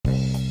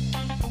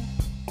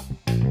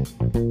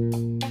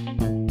In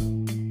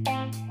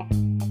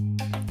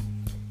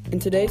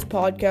today's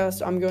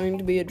podcast, I'm going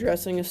to be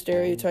addressing a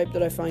stereotype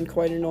that I find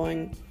quite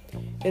annoying.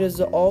 It is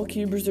the all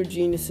cubers are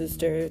geniuses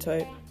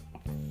stereotype.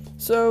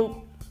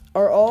 So,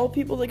 are all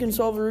people that can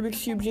solve a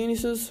Rubik's Cube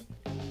geniuses?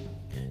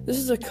 This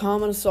is a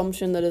common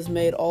assumption that is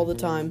made all the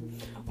time.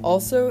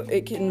 Also,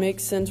 it can make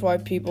sense why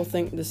people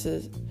think this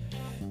is.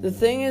 The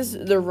thing is,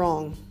 they're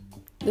wrong.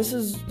 This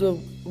is the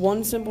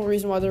one simple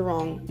reason why they're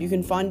wrong. You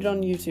can find it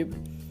on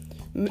YouTube.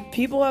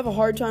 People have a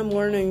hard time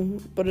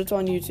learning, but it's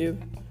on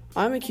YouTube.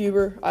 I'm a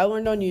cuber, I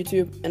learned on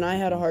YouTube, and I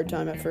had a hard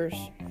time at first.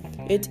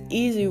 It's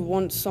easy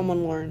once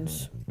someone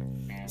learns.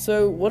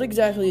 So, what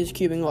exactly is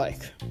cubing like?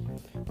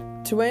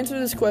 To answer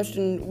this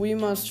question, we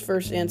must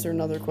first answer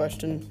another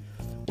question.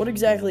 What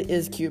exactly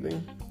is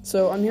cubing?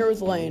 So, I'm here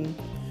with Lane.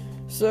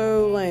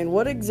 So, Lane,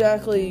 what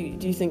exactly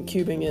do you think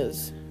cubing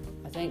is?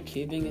 I think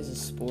cubing is a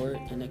sport,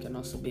 and it can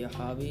also be a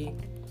hobby.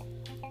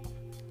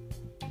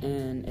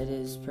 And it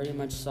is pretty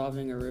much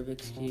solving a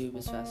Rubik's Cube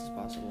as fast as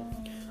possible.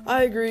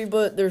 I agree,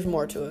 but there's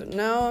more to it.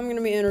 Now I'm going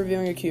to be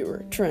interviewing a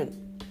cuber, Trent.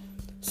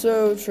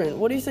 So, Trent,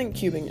 what do you think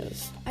cubing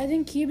is? I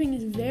think cubing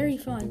is very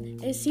fun.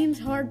 It seems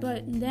hard,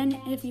 but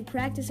then if you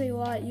practice a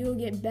lot, you will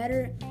get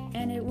better,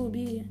 and it will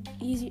be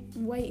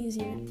way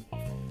easier.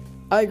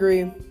 I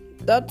agree.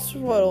 That's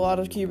what a lot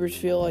of cubers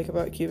feel like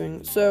about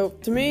cubing. So,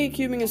 to me,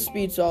 cubing is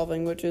speed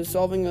solving, which is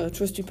solving a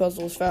twisty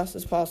puzzle as fast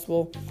as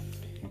possible.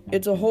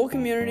 It's a whole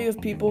community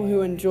of people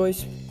who enjoy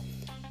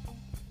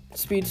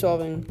speed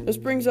solving. This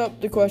brings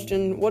up the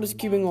question, what is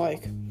cubing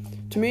like?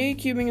 To me,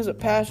 cubing is a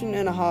passion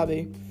and a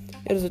hobby.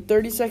 It is a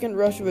 30-second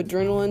rush of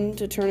adrenaline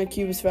to turn a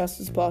cube as fast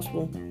as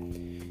possible.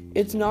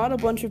 It's not a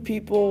bunch of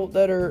people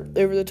that are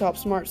over-the-top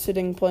smart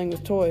sitting playing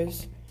with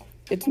toys.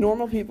 It's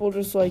normal people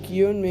just like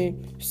you and me,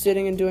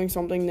 sitting and doing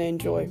something they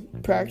enjoy,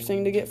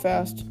 practicing to get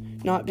fast,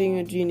 not being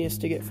a genius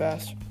to get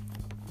fast.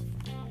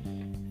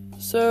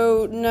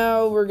 So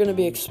now we're going to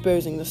be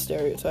exposing the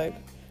stereotype.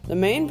 The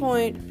main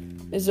point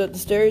is that the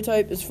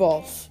stereotype is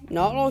false.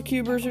 Not all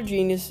cubers are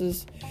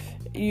geniuses.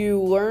 You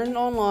learn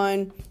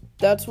online.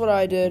 That's what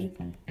I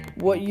did,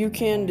 what you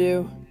can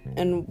do,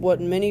 and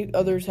what many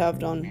others have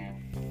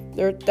done.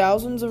 There are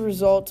thousands of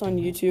results on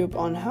YouTube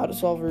on how to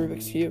solve a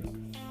Rubik's Cube.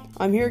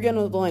 I'm here again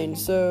with Lane.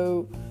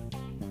 So,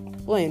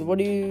 Lane, what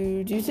do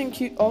you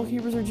think all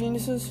cubers are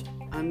geniuses?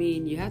 I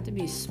mean, you have to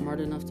be smart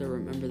enough to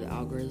remember the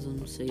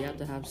algorithms, so you have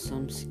to have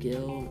some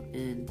skill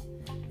and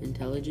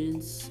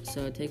intelligence,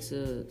 so it takes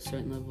a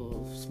certain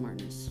level of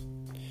smartness.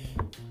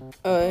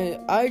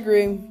 I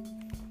agree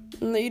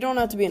that you don't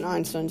have to be an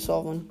Einstein to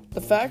solve one.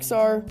 The facts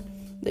are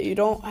that you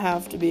don't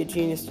have to be a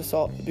genius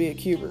to be a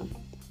cuber.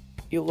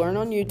 You learn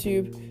on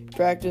YouTube,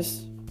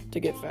 practice to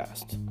get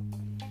fast.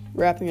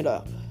 Wrapping it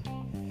up.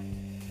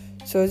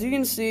 So as you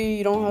can see,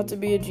 you don't have to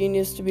be a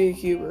genius to be a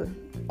cuber.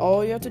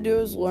 All you have to do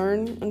is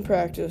learn and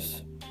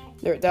practice.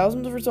 There are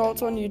thousands of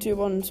results on YouTube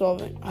on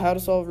how to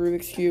solve a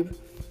Rubik's Cube.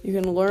 You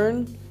can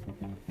learn.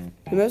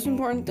 The most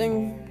important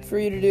thing for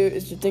you to do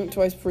is to think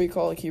twice before you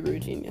call a cuber a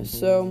genius.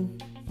 So,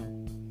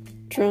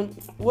 Trent,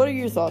 what are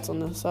your thoughts on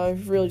this? I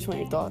really just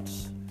want your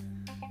thoughts.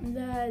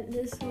 That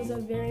this was a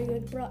very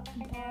good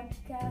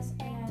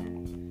podcast,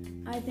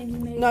 and I think you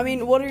made... No, I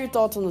mean, what are your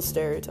thoughts on the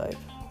stereotype?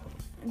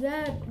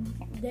 That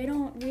they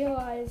don't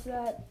realize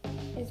that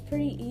it's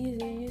pretty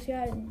easy. You just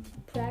gotta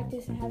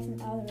practice and have some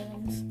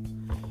algorithms.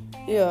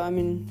 Yeah, I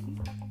mean,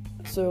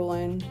 so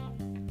Lane.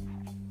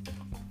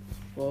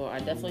 Well, I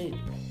definitely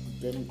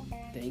didn't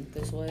think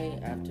this way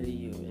after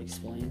you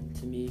explained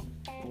to me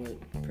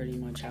pretty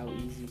much how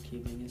easy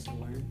cubing is to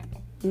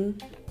learn.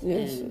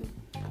 Yes. And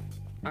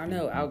I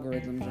know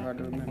algorithms are hard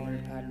to remember.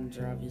 Patterns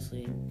are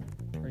obviously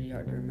pretty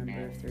hard to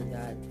remember if they're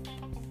that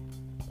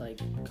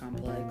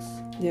complex.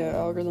 Yeah,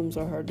 algorithms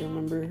are hard to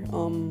remember.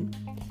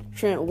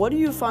 Trent, what do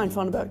you find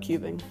fun about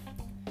cubing?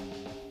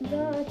 The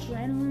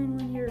adrenaline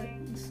when you're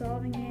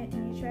solving it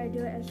and you try to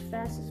do it as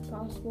fast as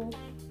possible.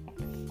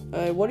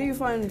 What do you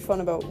find fun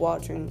about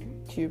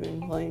watching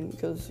cubing, Lane,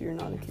 because you're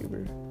not a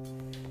cuber?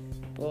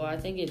 Well, I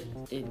think it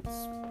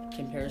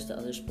compares to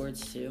other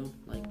sports too,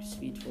 like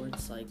speed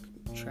sports, like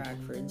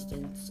track, for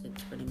instance.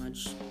 It's pretty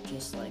much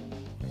just like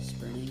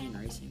sprinting and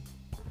racing.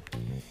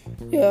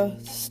 Yeah,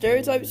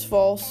 stereotype's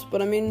false,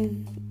 but I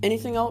mean,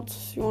 anything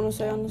else you want to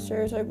say on the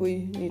stereotype?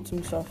 We need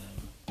some stuff.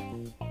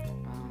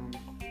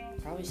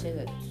 Probably say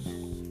that.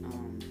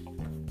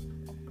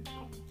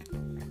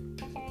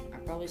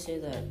 I'd probably say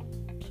that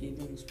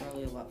cubing is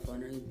probably a lot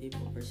funner than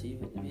people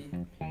perceive it to be.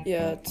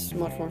 Yeah, it's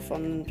much more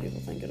fun than people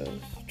think it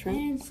is. Trent?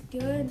 And it's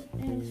good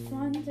and it's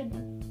fun to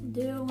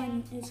do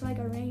when it's like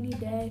a rainy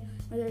day,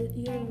 whether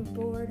you're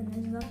bored and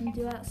there's nothing to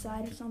do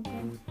outside or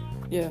something.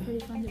 Yeah. It's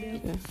pretty fun to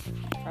do. Yeah.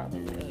 Probably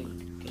a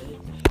good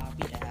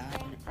hobby to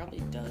have, and it probably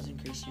does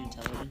increase your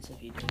intelligence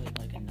if you do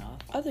it enough.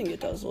 I think it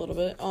does a little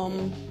bit.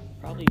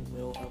 Probably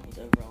will help with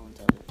overall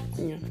intelligence.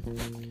 Yeah.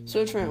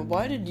 So Trent,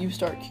 why did you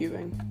start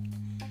cubing?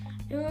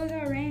 It was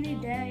a rainy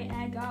day and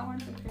I got one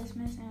for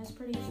Christmas and it was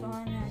pretty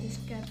fun and I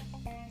just kept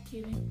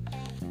cubing.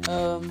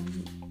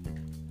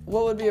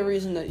 What would be a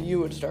reason that you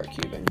would start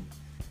cubing?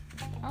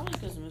 Probably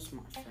because most of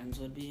my friends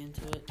would be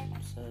into it,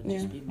 so it'd Yeah.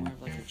 just be more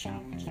of like a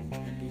challenge and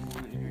it'd be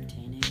more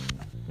entertaining.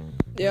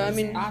 Yeah, I Because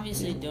mean,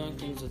 obviously doing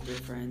things with your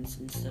friends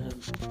instead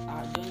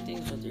of doing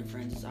things with your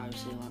friends is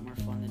obviously a lot more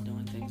fun than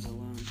doing things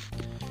alone.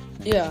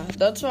 yeah,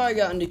 that's why I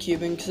got into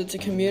cubing, because it's a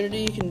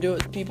community. You can do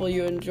it with people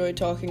you enjoy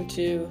talking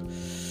to.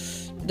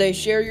 They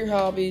share your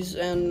hobbies,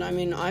 and I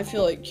mean, I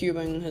feel like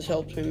cubing has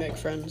helped me make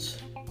friends.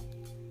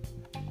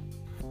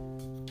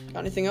 Got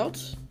anything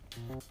else?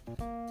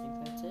 I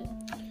think that's it.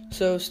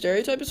 So,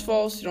 stereotype is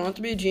false. You don't have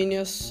to be a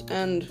genius,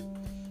 and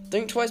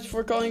think twice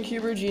before calling a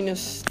cuber a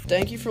genius.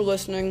 Thank you for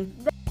listening.